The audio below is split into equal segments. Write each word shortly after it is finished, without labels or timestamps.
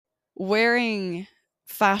wearing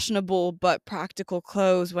fashionable but practical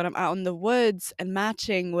clothes when I'm out in the woods and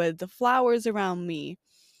matching with the flowers around me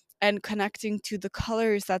and connecting to the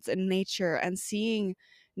colors that's in nature and seeing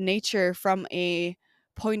nature from a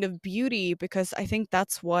point of beauty, because I think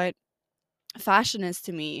that's what fashion is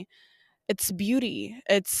to me. It's beauty.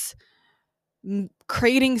 It's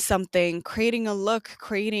creating something, creating a look,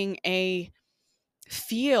 creating a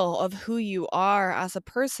feel of who you are as a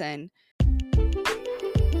person.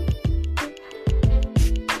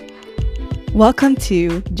 Welcome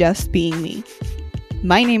to Just Being Me.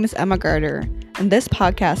 My name is Emma Garter, and this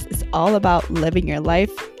podcast is all about living your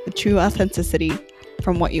life with true authenticity,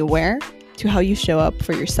 from what you wear to how you show up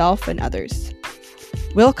for yourself and others.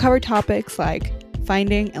 We'll cover topics like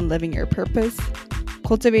finding and living your purpose,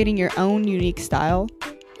 cultivating your own unique style,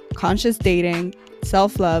 conscious dating,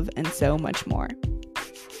 self-love, and so much more.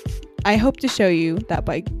 I hope to show you that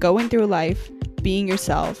by going through life, being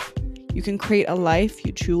yourself, you can create a life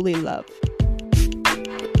you truly love.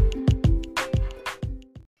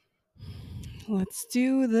 Let's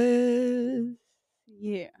do this.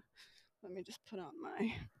 Yeah. Let me just put on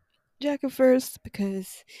my jacket first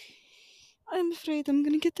because I'm afraid I'm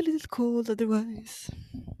gonna get a little cold otherwise.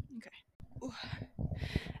 Okay. Ooh.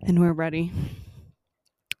 And we're ready.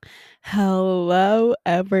 Hello,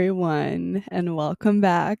 everyone, and welcome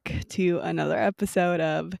back to another episode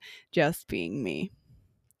of Just Being Me.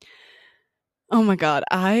 Oh my god,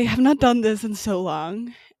 I have not done this in so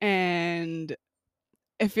long, and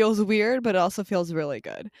it feels weird, but it also feels really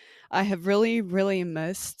good. I have really, really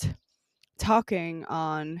missed talking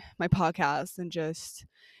on my podcast and just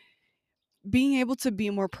being able to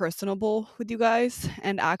be more personable with you guys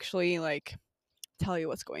and actually tell you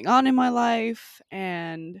what's going on in my life.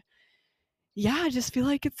 And yeah, I just feel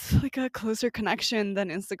like it's like a closer connection than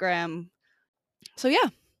Instagram. So yeah,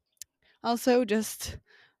 also just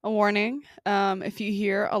a warning, if you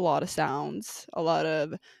hear a lot of sounds, a lot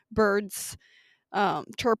of birds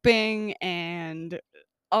chirping and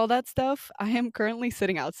all that stuff, I am currently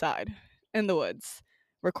sitting outside in the woods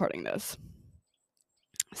recording this.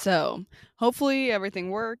 So hopefully everything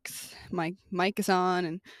works. My mic is on.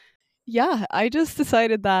 And yeah, I just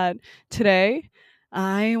decided that today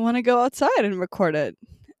I want to go outside and record it.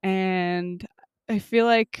 And I feel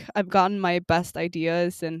like I've gotten my best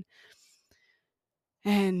ideas and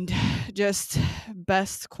just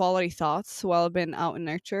best quality thoughts while I've been out in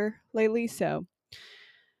nature lately. So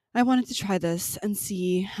I wanted to try this and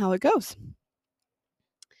see how it goes.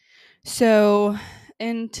 So,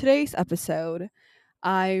 in today's episode,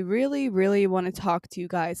 I really, really want to talk to you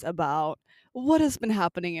guys about what has been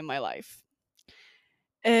happening in my life.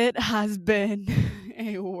 It has been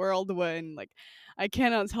a whirlwind. I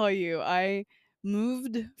cannot tell you. I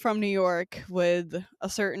moved from New York with a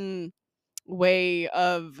certain way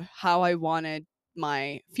of how I wanted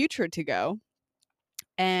my future to go.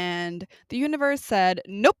 And the universe said,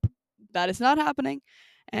 nope, that is not happening.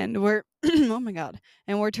 And we're, oh my God,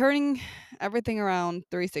 and we're turning everything around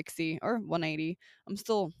 360 or 180. I'm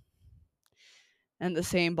still in the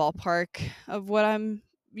same ballpark of what I'm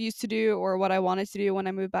used to do or what I wanted to do when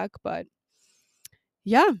I moved back. But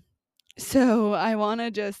yeah, so I want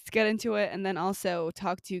to just get into it and then also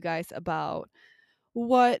talk to you guys about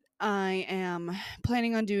what I am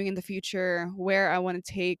planning on doing in the future, where I want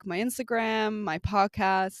to take my Instagram, my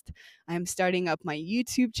podcast. I'm starting up my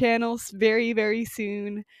YouTube channels very, very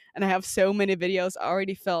soon. And I have so many videos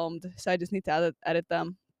already filmed, so I just need to edit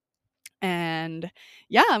them. And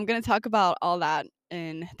yeah, I'm going to talk about all that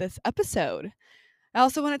in this episode. I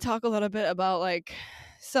also want to talk a little bit about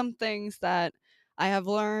some things that I have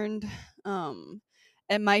learned. Um,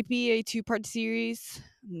 it might be a two-part series.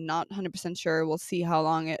 I'm not 100% sure. We'll see how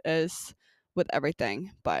long it is with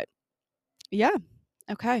everything. But yeah,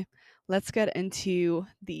 okay. Let's get into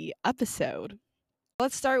the episode.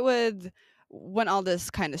 Let's start with when all this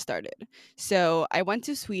kind of started. So I went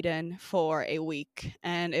to Sweden for a week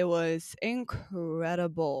and it was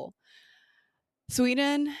incredible.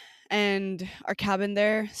 Sweden and our cabin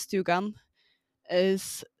there, Stugan,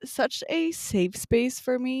 is such a safe space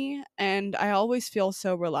for me, and I always feel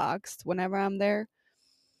so relaxed whenever I'm there.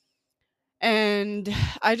 And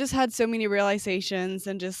I just had so many realizations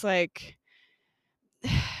and just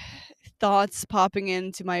thoughts popping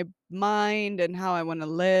into my mind and how I want to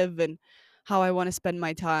live and how I want to spend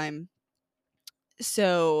my time.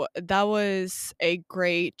 So that was a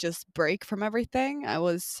great just break from everything. I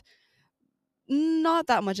was not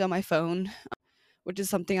that much on my phone, which is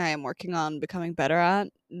something I am working on becoming better at,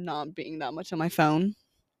 not being that much on my phone.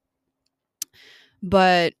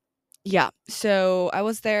 But yeah, so I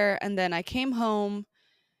was there and then I came home,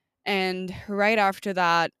 and right after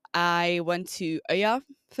that I went to Öya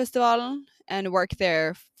Festival and worked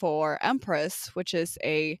there for Empress, which is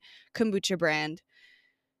a kombucha brand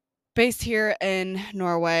based here in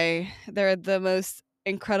Norway. They're the most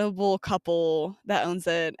incredible couple that owns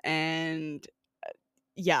it, and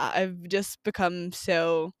yeah, I've just become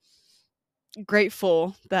so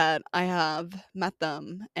grateful that I have met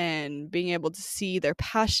them and being able to see their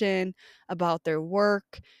passion about their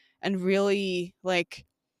work and really like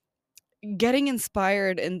getting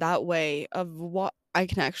inspired in that way of what I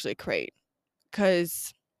can actually create.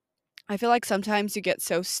 Because I feel like sometimes you get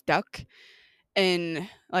so stuck in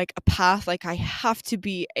like a path, like I have to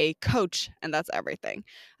be a coach and that's everything.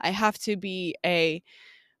 I have to be a,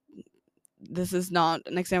 this is not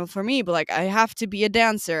an example for me, but like I have to be a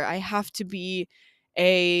dancer, I have to be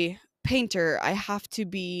a painter, I have to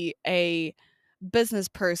be a business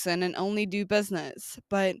person and only do business.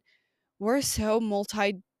 But we're so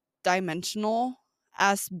multi-dimensional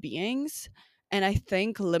as beings, and I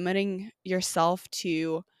think limiting yourself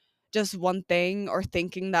to just one thing or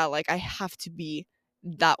thinking that like I have to be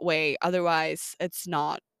that way otherwise it's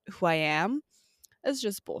not who I am is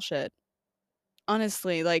just bullshit.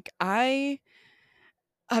 Honestly, like I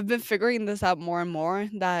have been figuring this out more and more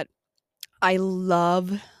that I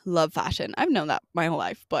love fashion. I've known that my whole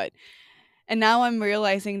life, but and now I'm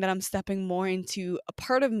realizing that I'm stepping more into a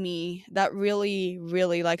part of me that really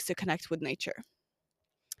likes to connect with nature.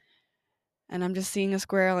 And I'm just seeing a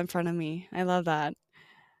squirrel in front of me. I love that.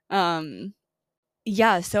 Um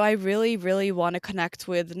yeah, so I really want to connect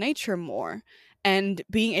with nature more. And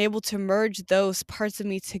being able to merge those parts of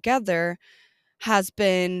me together has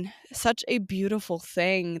been such a beautiful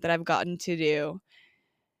thing that I've gotten to do.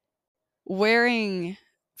 Wearing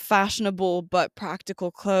fashionable but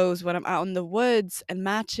practical clothes when I'm out in the woods and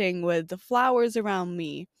matching with the flowers around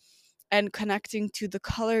me and connecting to the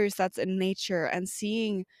colors that's in nature and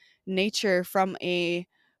seeing nature from a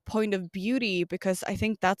point of beauty, because I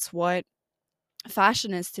think that's what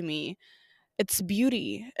fashion is to me. It's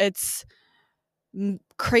beauty. It's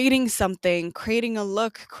creating something, creating a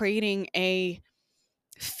look, creating a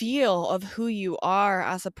feel of who you are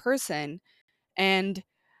as a person. And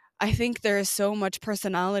I think there is so much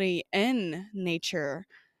personality in nature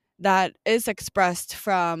that is expressed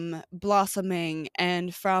from blossoming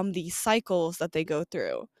and from the cycles that they go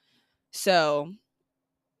through. So,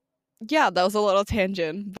 yeah, that was a little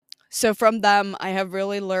tangent. So, from them, I have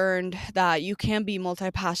really learned that you can be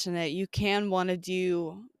multi passionate, you can want to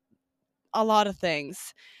do a lot of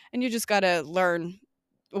things, and you just got to learn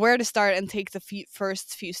where to start and take the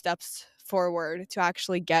first few steps forward to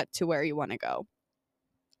actually get to where you want to go.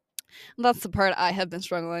 That's the part I have been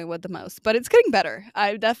struggling with the most, but it's getting better.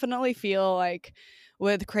 I definitely feel like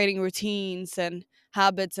with creating routines and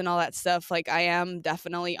habits and all that stuff, like I am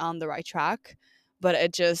definitely on the right track, but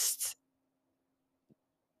it just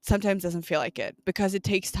sometimes doesn't feel like it because it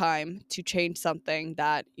takes time to change something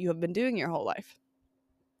that you have been doing your whole life.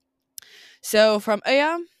 So from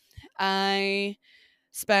Aya, I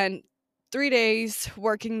spent 3 days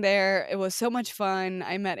working there. It was so much fun.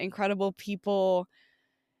 I met incredible people.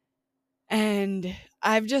 And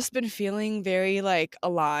I've just been feeling very like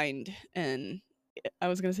aligned and I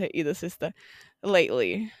was gonna say either sister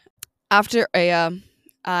lately. After Aya,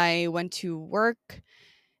 I went to work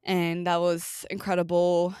and that was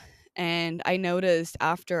incredible. And I noticed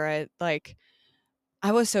after it, like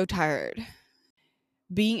I was so tired.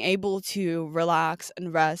 Being able to relax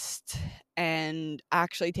and rest and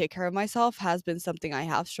actually take care of myself has been something I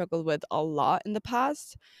have struggled with a lot in the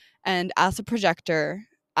past. And as a projector,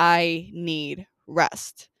 I need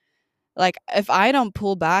rest. Like, if I don't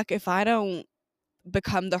pull back, if I don't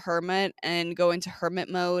become the hermit and go into hermit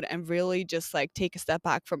mode and really just like take a step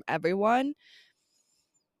back from everyone,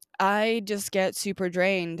 I just get super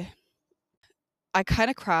drained. I kind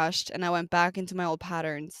of crashed and I went back into my old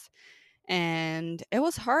patterns. And it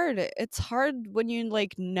was hard. It's hard when you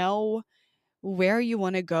like know where you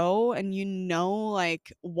want to go and you know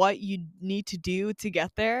like what you need to do to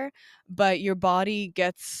get there, but your body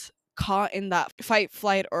gets caught in that fight,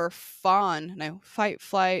 flight, or fawn. No, fight,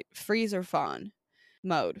 flight, freeze, or fawn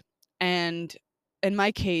mode. And in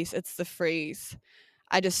my case, it's the freeze.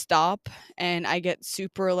 I just stop and I get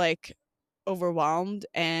super like overwhelmed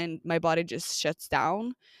and my body just shuts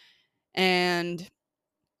down. And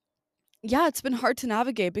yeah, it's been hard to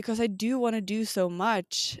navigate because I do want to do so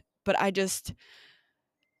much, but I just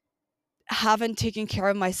haven't taken care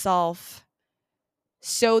of myself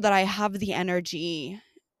so that I have the energy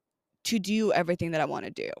to do everything that I want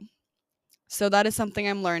to do. So that is something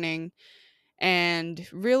I'm learning. and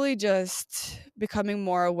really just becoming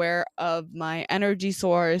more aware of my energy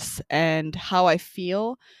source and how I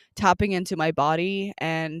feel, tapping into my body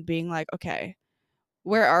and being like, okay,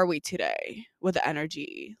 where are we today with the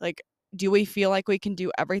energy? Like, do we feel like we can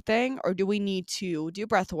do everything, or do we need to do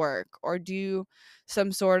breath work or do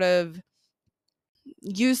some sort of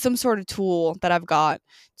use some sort of tool that I've got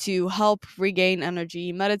to help regain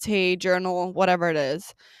energy, meditate, journal, whatever it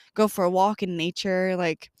is, go for a walk in nature?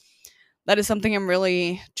 Like, that is something I'm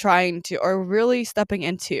really trying to, or really stepping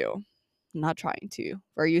into. Not trying to,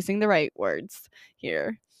 we're using the right words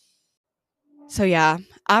here. So yeah,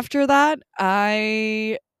 after that,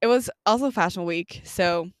 it was also Fashion Week.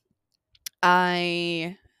 So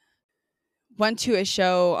I went to a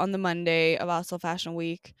show on the Monday of Oslo Fashion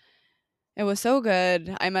Week. It was so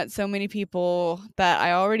good. I met so many people that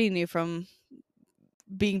I already knew from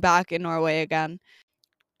being back in Norway again.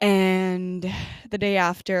 And the day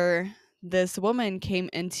after, this woman came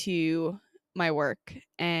into my work,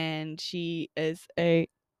 and she is a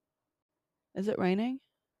is it raining?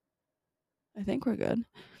 I think we're good.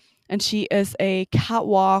 And she is a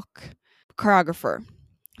catwalk choreographer.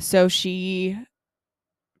 So she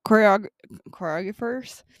choreog-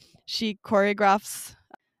 choreographers. She choreographs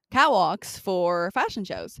catwalks for fashion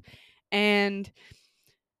shows. And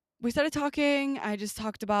we started talking. I just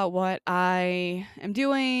talked about what I am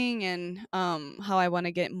doing and how I want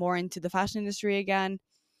to get more into the fashion industry again.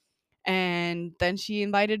 And then she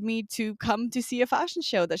invited me to come to see a fashion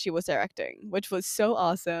show that she was directing, which was so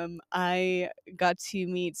awesome. I got to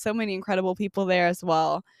meet so many incredible people there as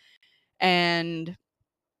well. And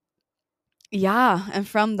yeah, and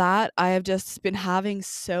from that, I have just been having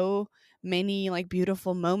so many like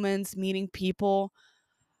beautiful moments, meeting people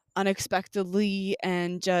unexpectedly,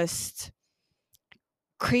 and just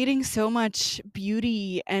creating so much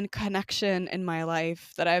beauty and connection in my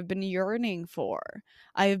life that I've been yearning for.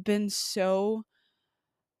 I've been so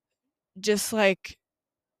just like,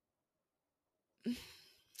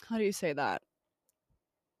 how do you say that?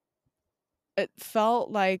 It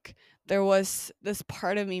felt like there was this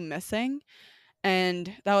part of me missing,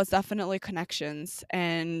 and that was definitely connections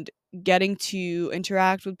and getting to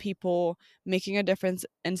interact with people, making a difference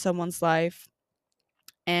in someone's life.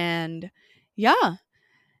 And yeah,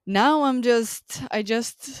 now I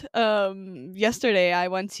just yesterday I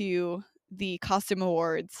went to the costume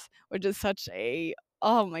awards, which is such a,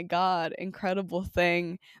 oh my god, incredible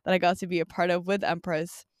thing that I got to be a part of with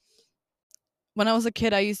Empress. When I was a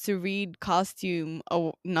kid, I used to read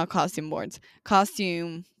not costume boards,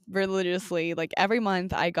 costume religiously. Like every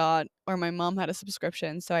month I got, or my mom had a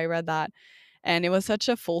subscription, so I read that. And it was such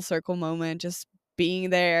a full circle moment, just being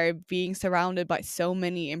there, being surrounded by so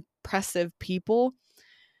many impressive people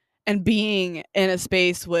and being in a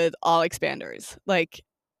space with all expanders. Like,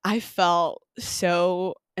 I felt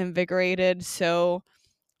so invigorated, so,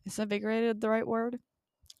 is invigorated the right word?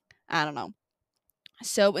 I don't know.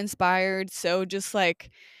 So inspired, so just like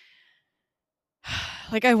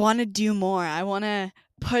I want to do more. I want to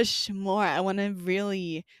push more. I want to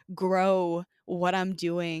really grow what I'm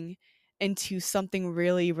doing into something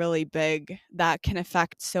really, really big that can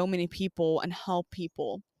affect so many people and help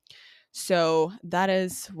people. So that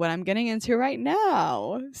is what I'm getting into right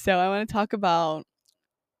now. So I want to talk about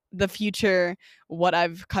the future, what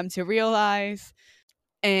I've come to realize,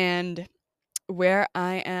 and where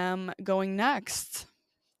I am going next.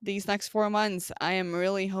 These next 4 months, I am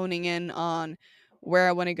really honing in on where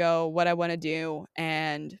I want to go, what I want to do,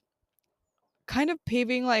 and kind of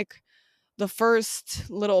paving like the first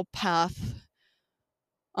little path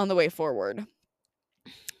on the way forward.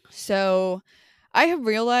 So I have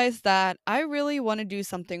realized that I really want to do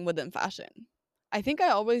something within fashion. I think I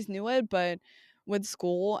always knew it, but with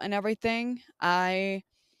school and everything, I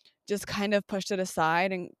just kind of pushed it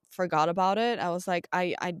aside and forgot about it. I was like,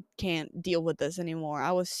 I can't deal with this anymore.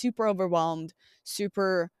 I was super overwhelmed,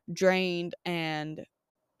 super drained, and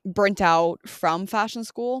burnt out from fashion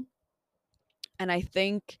school. And I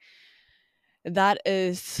think that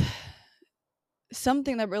is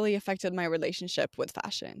something that really affected my relationship with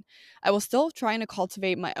fashion. I was still trying to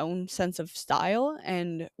cultivate my own sense of style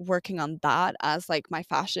and working on that as like my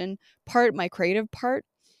fashion part, my creative part.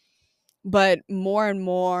 But more and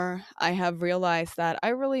more, I have realized that I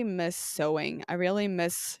really miss sewing. I really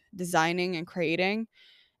miss designing and creating,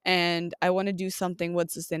 and I want to do something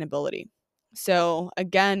with sustainability. So,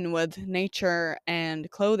 again, with nature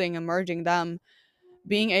and clothing and merging them,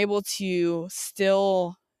 being able to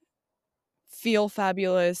still feel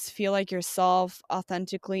fabulous, feel like yourself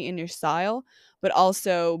authentically in your style, but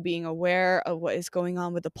also being aware of what is going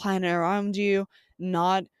on with the planet around you,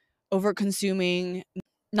 not over consuming,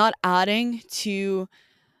 not adding to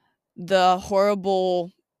the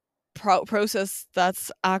horrible process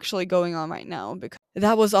that's actually going on right now, because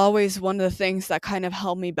that was always one of the things that kind of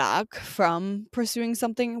held me back from pursuing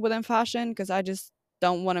something within fashion, because I just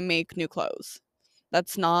don't want to make new clothes.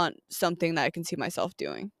 That's not something that I can see myself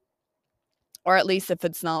doing, or at least if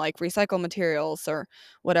it's not like recycled materials or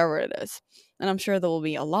whatever it is. And I'm sure there will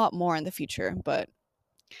be a lot more in the future, but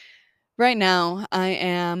right now I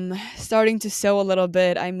am starting to sew a little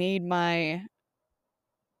bit. I made my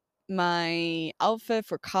outfit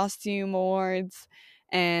for costume awards,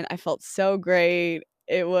 and I felt so great.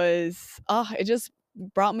 It just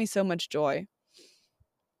brought me so much joy.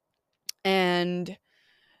 And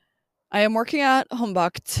I am working at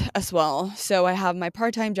Humbug as well. So I have my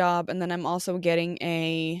part-time job, and then I'm also getting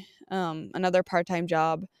a another part-time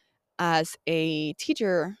job as a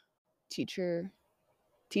teacher teacher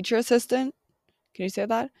assistant. Can you say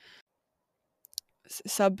that?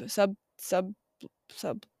 Sub sub sub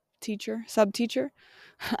teacher.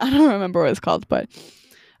 I don't remember what it's called, but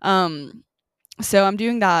um so I'm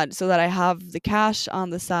doing that so that I have the cash on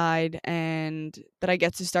the side, and that I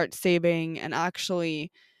get to start saving and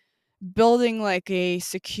actually building like a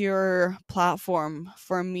secure platform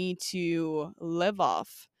for me to live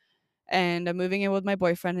off. And I'm moving in with my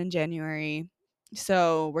boyfriend in January.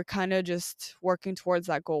 So we're kind of just working towards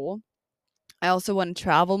that goal. I also want to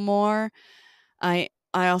travel more. I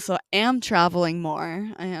also am traveling more.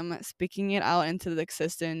 I am speaking it out into the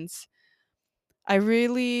existence. I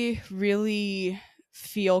really, really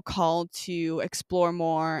feel called to explore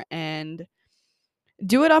more and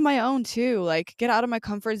do it on my own too. Like, get out of my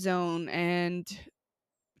comfort zone and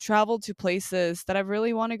travel to places that I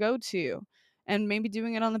really want to go to. And maybe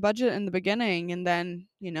doing it on the budget in the beginning. And then,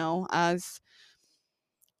 as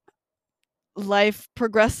life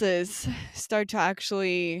progresses, start to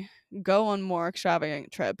actually go on more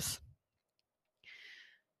extravagant trips.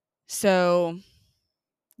 So,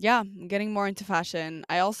 yeah, I'm getting more into fashion.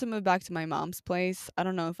 I also moved back to my mom's place. I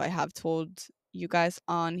don't know if I have told you guys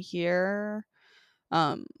on here.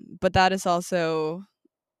 But that is also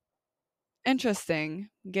interesting.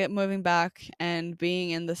 Get moving back and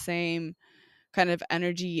being in the same kind of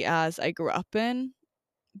energy as I grew up in,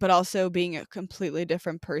 but also being a completely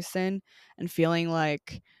different person and feeling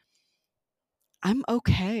like I'm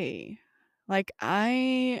okay. Like,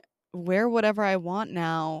 I wear whatever I want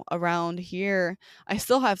now around here. I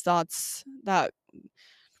still have thoughts that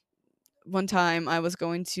one time I was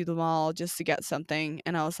going to the mall just to get something,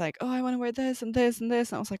 and I was like, "Oh, I want to wear this and this and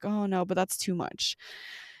this." And I was like, "Oh no, but that's too much."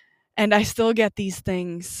 And I still get these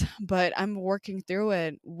things, but I'm working through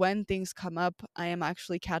it. When things come up, I am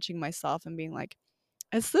actually catching myself and being like,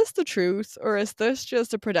 is this the truth, or is this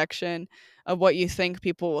just a production of what you think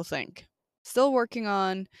people will think? Still working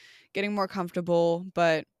on getting more comfortable,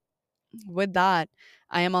 but with that,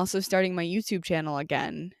 I am also starting my YouTube channel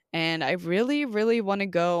again. And I really, really want to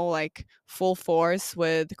go like full force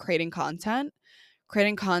with creating content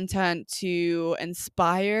to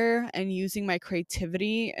inspire and using my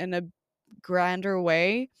creativity in a grander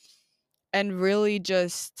way, and really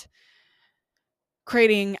just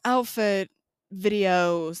creating outfit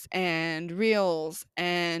videos and reels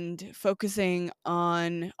and focusing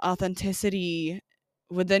on authenticity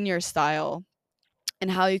within your style,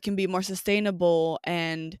 and how you can be more sustainable,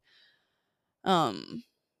 um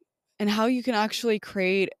and how you can actually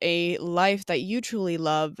create a life that you truly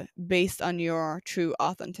love based on your true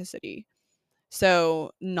authenticity. So,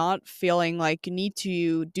 not feeling like you need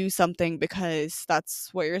to do something because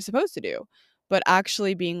that's what you're supposed to do, but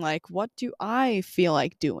actually being like, what do I feel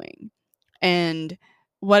like doing? And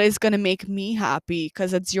what is going to make me happy?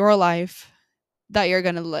 Because it's your life that you're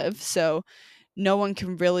going to live. So, no one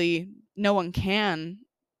can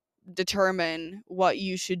determine what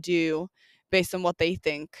you should do based on what they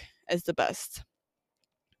think is the best.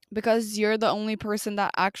 Because you're the only person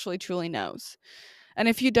that actually truly knows. And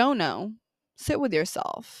if you don't know, sit with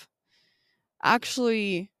yourself,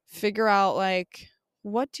 actually figure out like,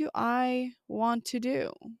 what do I want to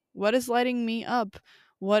do? What is lighting me up?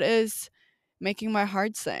 What is making my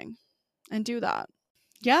heart sing? And do that.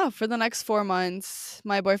 Yeah, for the next 4 months,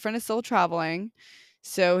 my boyfriend is still traveling.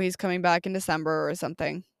 So he's coming back in December or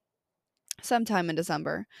something. Sometime in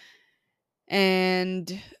December.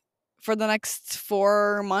 And for the next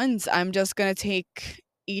 4 months, I'm just going to take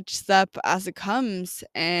each step as it comes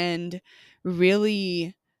and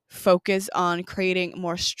really focus on creating a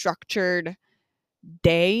more structured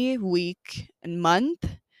day, week, and month,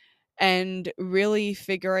 and really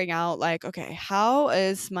figuring out like, okay, how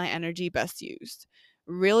is my energy best used?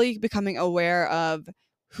 Really becoming aware of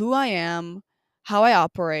who I am, how I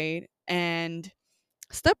operate, and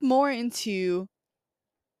step more into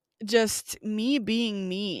just me being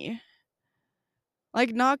me,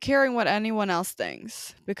 like not caring what anyone else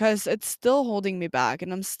thinks, because it's still holding me back.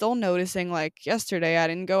 And I'm still noticing, like yesterday, I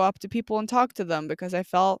didn't go up to people and talk to them because I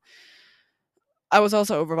felt I was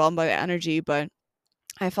also overwhelmed by the energy, but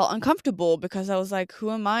I felt uncomfortable because I was like,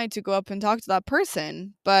 who am I to go up and talk to that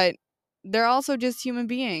person? But they're also just human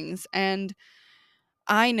beings. And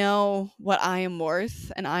I know what I am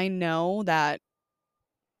worth. And I know that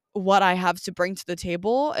what I have to bring to the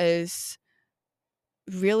table is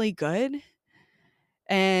really good.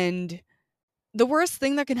 And the worst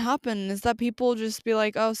thing that can happen is that people just be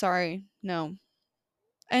like, oh, sorry, no.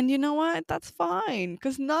 And you know what? That's fine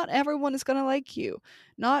because not everyone is going to like you.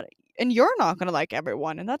 Not, and you're not going to like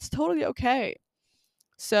everyone. And that's totally okay.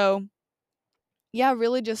 So, yeah,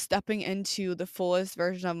 really just stepping into the fullest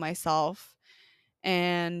version of myself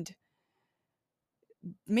and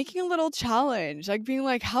making a little challenge, like being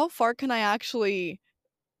like, how far can I actually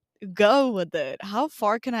go with it? How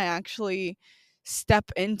far can I actually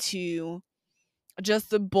step into just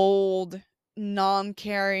the bold, non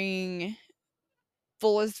caring,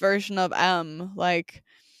 fullest version of M? Like,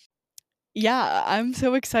 yeah, I'm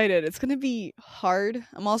so excited. It's gonna be hard.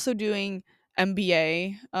 I'm also doing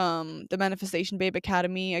MBA, the Manifestation Babe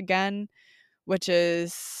Academy again, which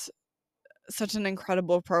is such an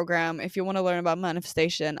incredible program. If you want to learn about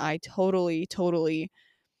manifestation, I totally, totally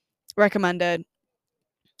recommend it.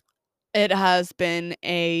 It has been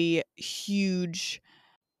a huge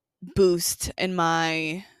boost in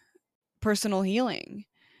my personal healing.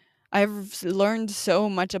 I've learned so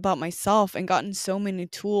much about myself and gotten so many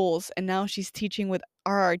tools. And now she's teaching with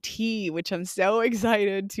RRT, which I'm so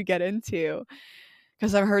excited to get into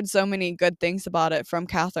because I've heard so many good things about it from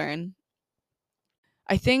Catherine.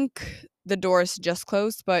 I think the doors just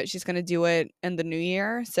closed, but she's going to do it in the new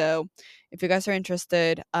year. So if you guys are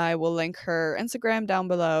interested, I will link her Instagram down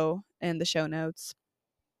below in the show notes.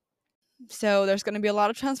 So there's going to be a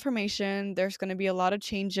lot of transformation. There's going to be a lot of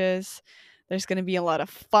changes. There's going to be a lot of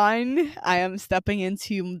fun. I am stepping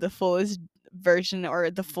into the fullest version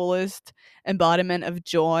or the fullest embodiment of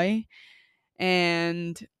joy.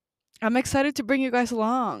 And I'm excited to bring you guys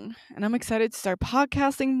along. And I'm excited to start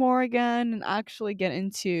podcasting more again and actually get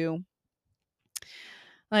into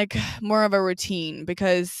like more of a routine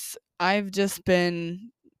because I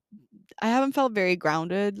haven't felt very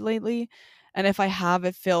grounded lately. And if I have,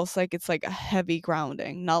 it feels like it's like a heavy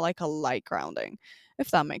grounding, not like a light grounding,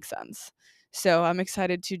 if that makes sense. So I'm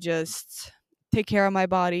excited to just take care of my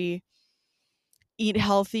body, eat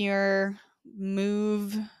healthier,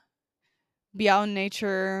 move, be out in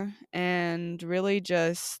nature, and really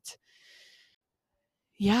just,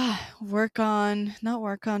 yeah, not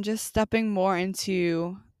work on, just stepping more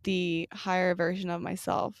into the higher version of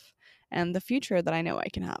myself and the future that I know I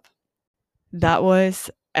can have. That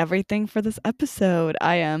was everything for this episode.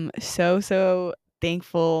 I am so, so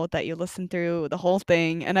thankful that you listened through the whole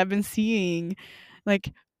thing. And I've been seeing,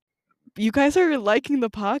 like, you guys are liking the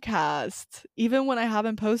podcast. Even when I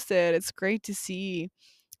haven't posted, it's great to see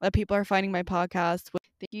that people are finding my podcast.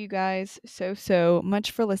 Thank you guys so, so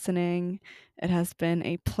much for listening. It has been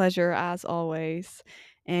a pleasure as always.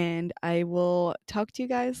 And I will talk to you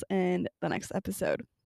guys in the next episode.